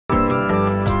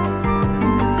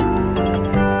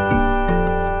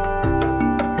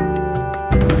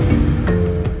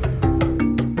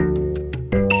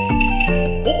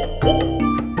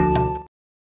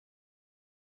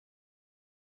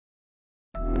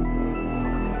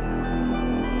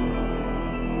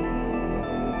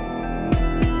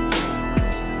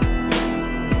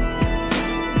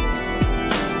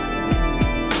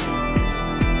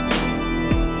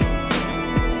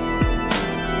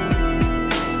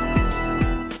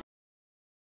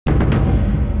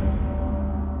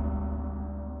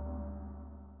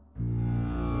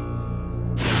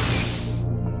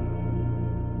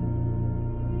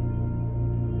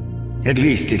At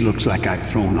least it looks like I've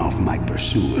thrown off my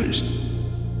pursuers.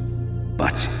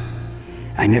 But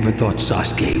I never thought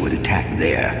Sasuke would attack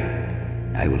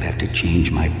there. I will have to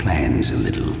change my plans a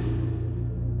little.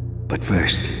 But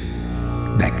first,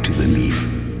 back to the leaf.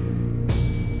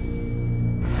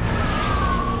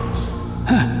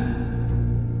 Huh.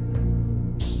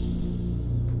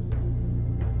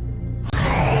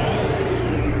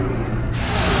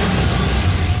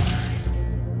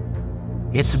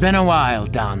 It's been a while,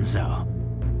 Danzo.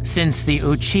 Since the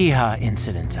Uchiha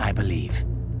incident, I believe.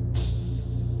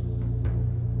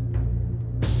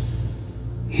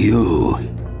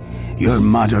 You're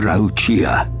Madara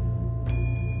Uchiha.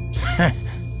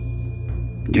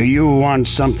 Do you want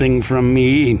something from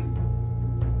me?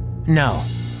 No.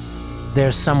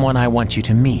 There's someone I want you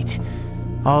to meet.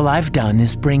 All I've done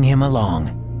is bring him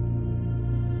along.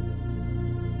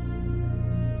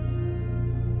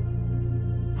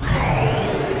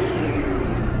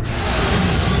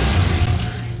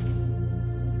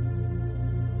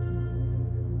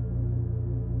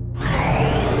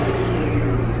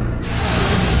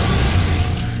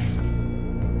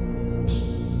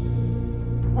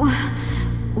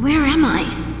 Where am I?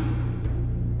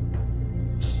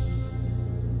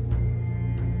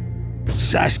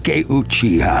 Sasuke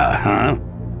Uchiha, huh?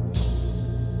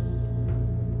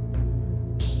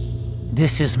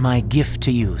 This is my gift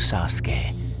to you,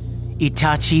 Sasuke.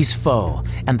 Itachi's foe,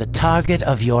 and the target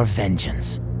of your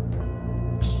vengeance.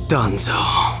 Danzo.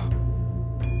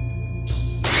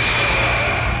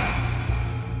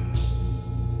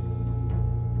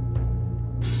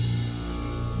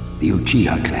 The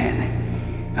Uchiha clan.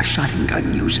 A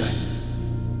Sharingan user.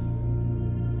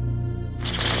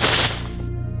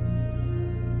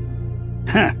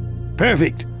 Huh.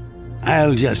 Perfect.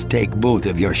 I'll just take both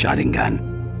of your Sharingan.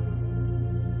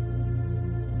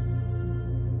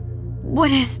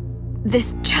 What is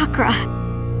this chakra?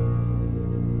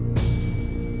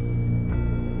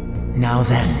 Now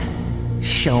then,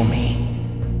 show me.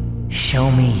 Show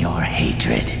me your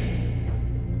hatred.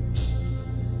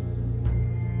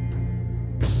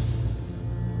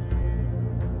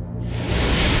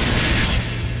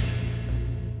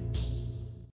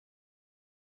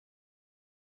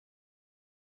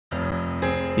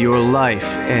 Your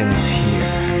life ends here.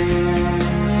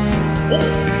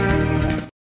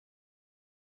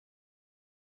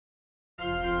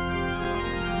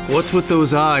 What's with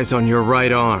those eyes on your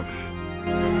right arm?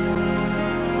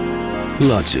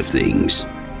 Lots of things.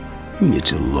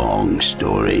 It's a long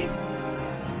story.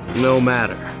 No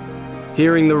matter.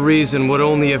 Hearing the reason would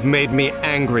only have made me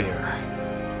angrier.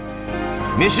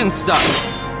 Mission start.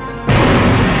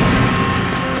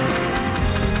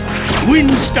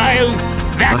 Wind style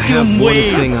I have one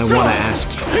thing I want to ask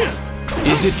you.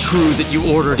 Is it true that you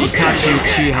ordered Itachi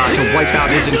Uchiha to wipe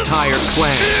out his entire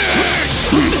clan?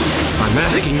 I'm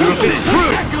asking you if it's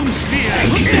true! I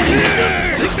didn't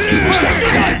think he was that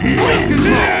kind of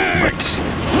man, but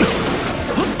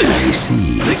I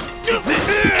see.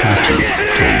 Itachi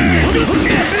told me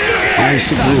everything. I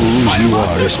suppose you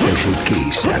are a special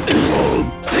case after all.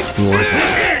 Was it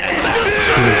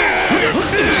true?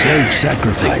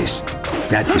 Self-sacrifice.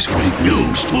 That is what it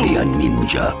means to be a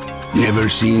ninja. Never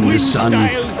seen the sun,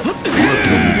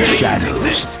 working in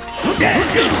shadows. That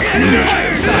is what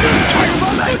ninja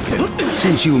are like.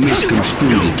 Since you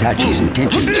misconstrued Itachi's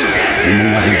intentions, you may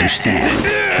not understand.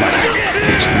 But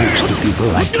it's thanks to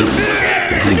people like him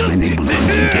that we've been able to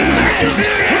maintain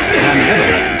peace. On the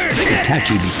other hand,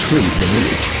 Itachi betrayed the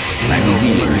village by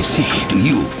revealing his secret to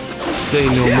you. Say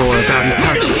no more about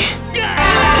Itachi.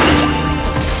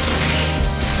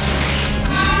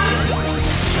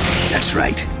 That's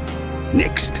right.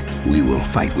 Next, we will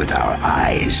fight with our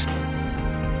eyes.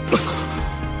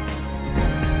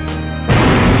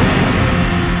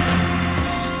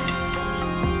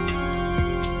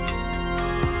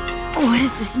 What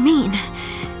does this mean?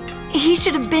 He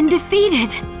should have been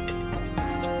defeated.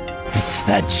 It's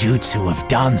that jutsu of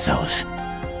Danzo's.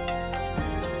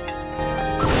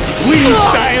 Wind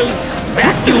style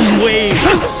vacuum wave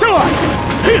sword!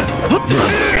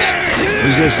 Brothers,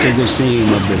 possessed of the same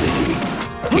ability,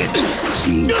 yet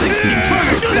seem completely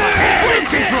different paths.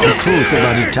 The truth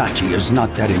about Itachi is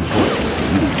not that important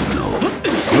for you to know.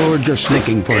 You're just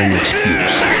looking for an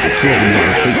excuse to throw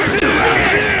your hatred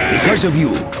around. Because of you,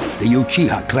 the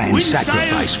Uchiha clan's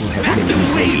sacrifice will have been in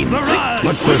vain.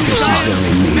 What purpose is there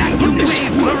remaining in this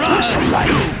worthless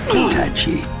life,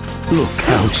 Itachi? Look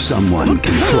how someone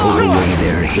can throw away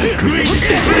their hatred as if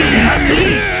it were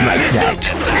nothing. Like that.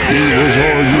 He was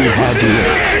all you had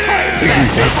left.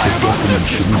 Isn't that the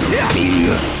definition of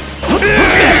failure?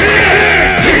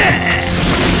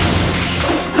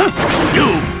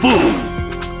 fool!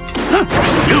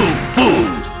 You fool!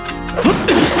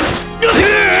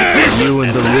 You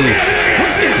and the leaf,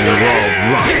 you're all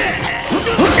rotten.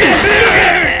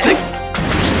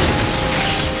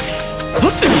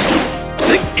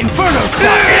 Inferno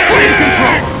Clock! Full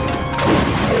control!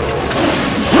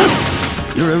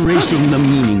 You're erasing the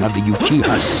meaning of the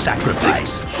Uchiha's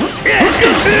sacrifice.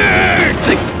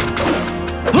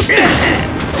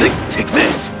 Take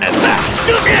this and that!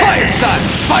 Fire stun!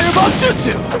 Fireball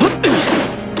jutsu!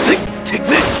 Take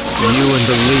this! You and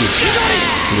the leaf,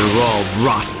 you're all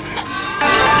rotten.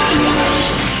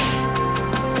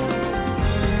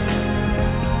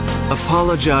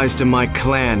 Apologize to my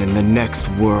clan in the next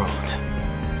world.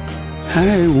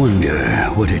 I wonder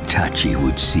what Itachi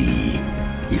would see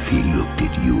if he looked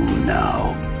at you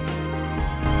now.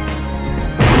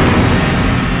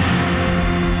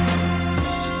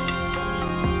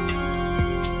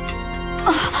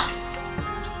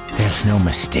 There's no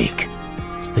mistake.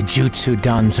 The jutsu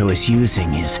Danzo is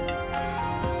using is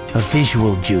a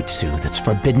visual jutsu that's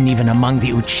forbidden even among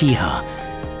the Uchiha,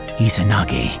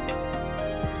 Izanagi.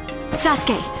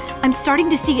 Sasuke, I'm starting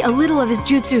to see a little of his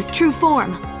jutsu's true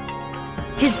form.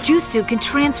 His jutsu can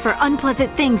transfer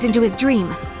unpleasant things into his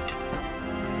dream.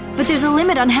 But there's a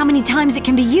limit on how many times it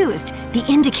can be used. The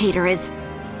indicator is...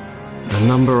 The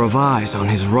number of eyes on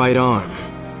his right arm.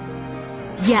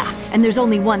 Yeah, and there's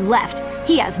only one left.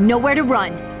 He has nowhere to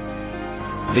run.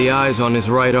 The eyes on his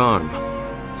right arm.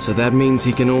 So that means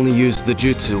he can only use the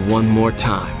jutsu one more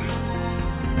time.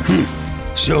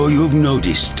 So you've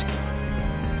noticed.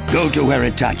 Go to where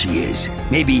Itachi is.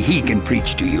 Maybe he can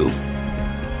preach to you.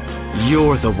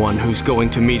 You're the one who's going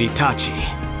to meet Itachi.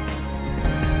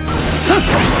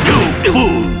 You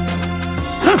fool!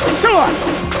 Sword!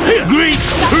 Great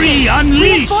Tree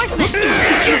unleashed! Reinforcements! Be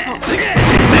careful!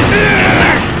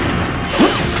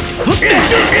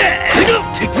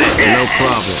 No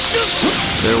problem.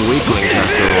 They're weaklings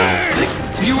after all.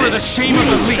 You are the shame of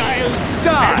the league.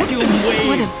 Die!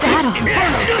 What a battle!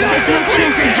 There's no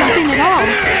chance to jump in at all.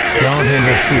 Don't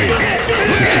interfere.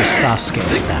 This is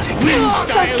Sasuke's battle.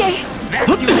 Sasuke!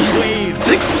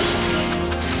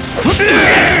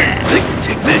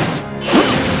 Take this!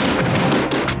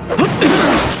 A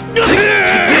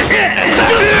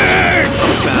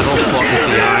battle fought with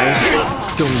the eyes?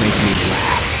 Don't make me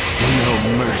laugh. No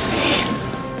mercy.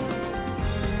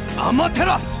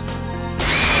 Amaterasu!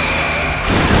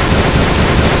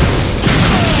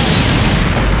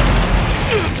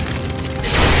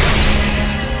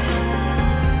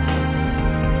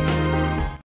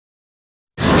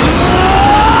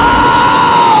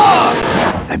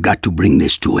 I've got to bring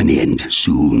this to an end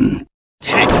soon.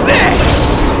 Take this!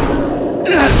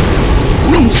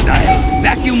 Wind style,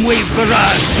 vacuum wave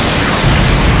barrage!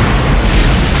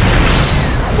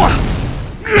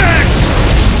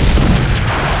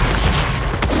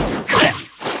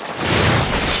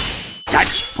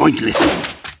 That's pointless.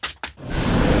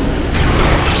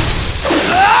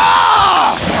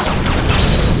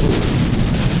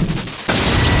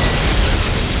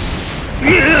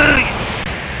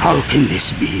 How can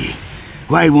this be?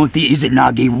 Why won't the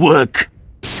Izanagi work?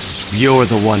 You're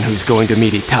the one who's going to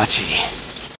meet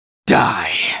Itachi.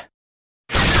 Die.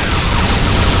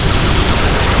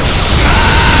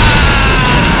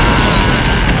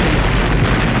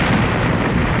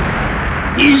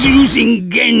 He's using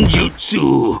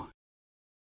genjutsu.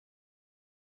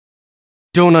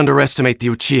 Don't underestimate the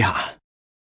Uchiha.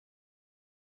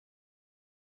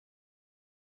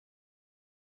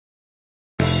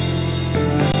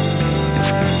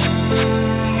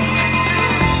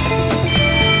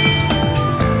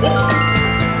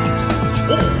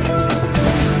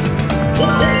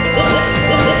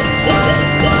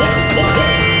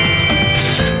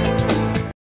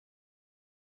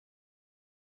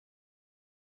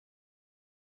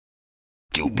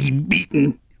 To be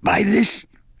beaten by this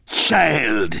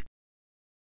child.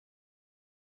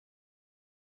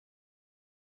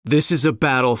 This is a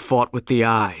battle fought with the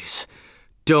eyes.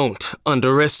 Don't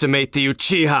underestimate the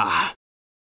Uchiha.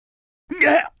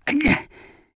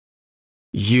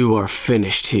 You are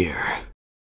finished here.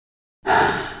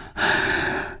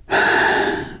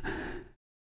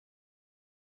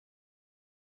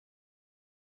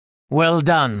 Well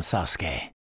done,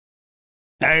 Sasuke.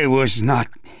 I was not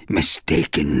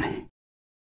mistaken.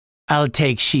 I'll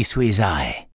take Shisui's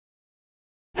eye.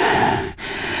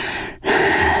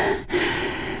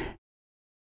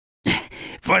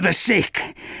 For the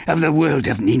sake of the world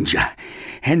of ninja,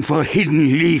 and for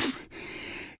Hidden Leaf.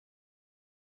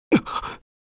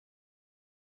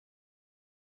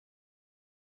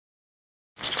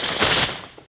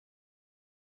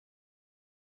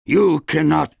 You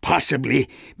cannot possibly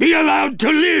be allowed to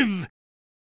live!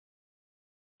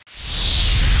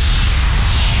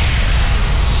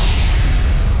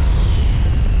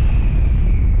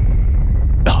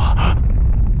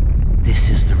 This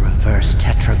is the reverse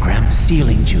tetragram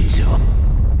sealing jutsu.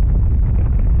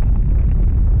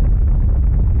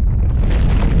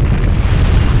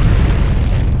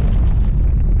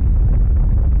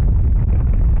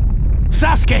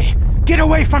 Sasuke! Get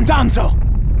away from Danzo!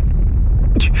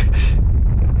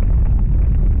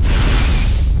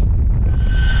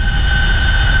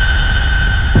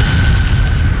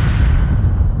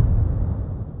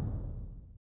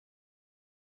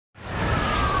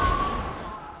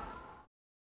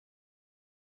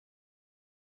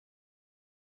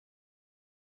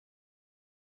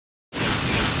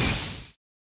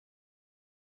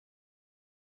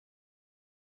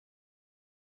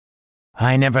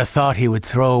 I never thought he would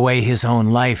throw away his own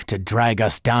life to drag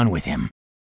us down with him.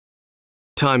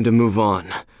 Time to move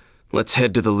on. Let's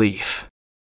head to the Leaf.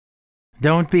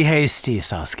 Don't be hasty,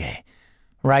 Sasuke.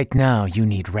 Right now, you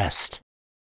need rest.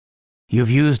 You've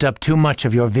used up too much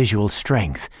of your visual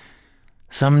strength.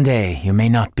 Someday, you may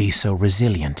not be so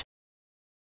resilient.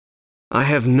 I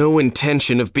have no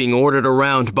intention of being ordered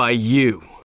around by you.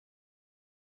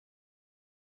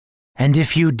 And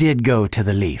if you did go to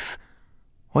the Leaf,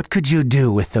 what could you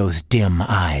do with those dim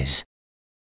eyes?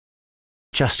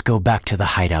 Just go back to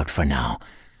the hideout for now.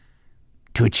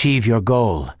 To achieve your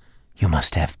goal, you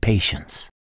must have patience.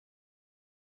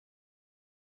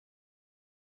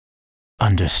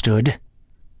 Understood?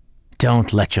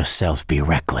 Don't let yourself be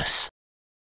reckless.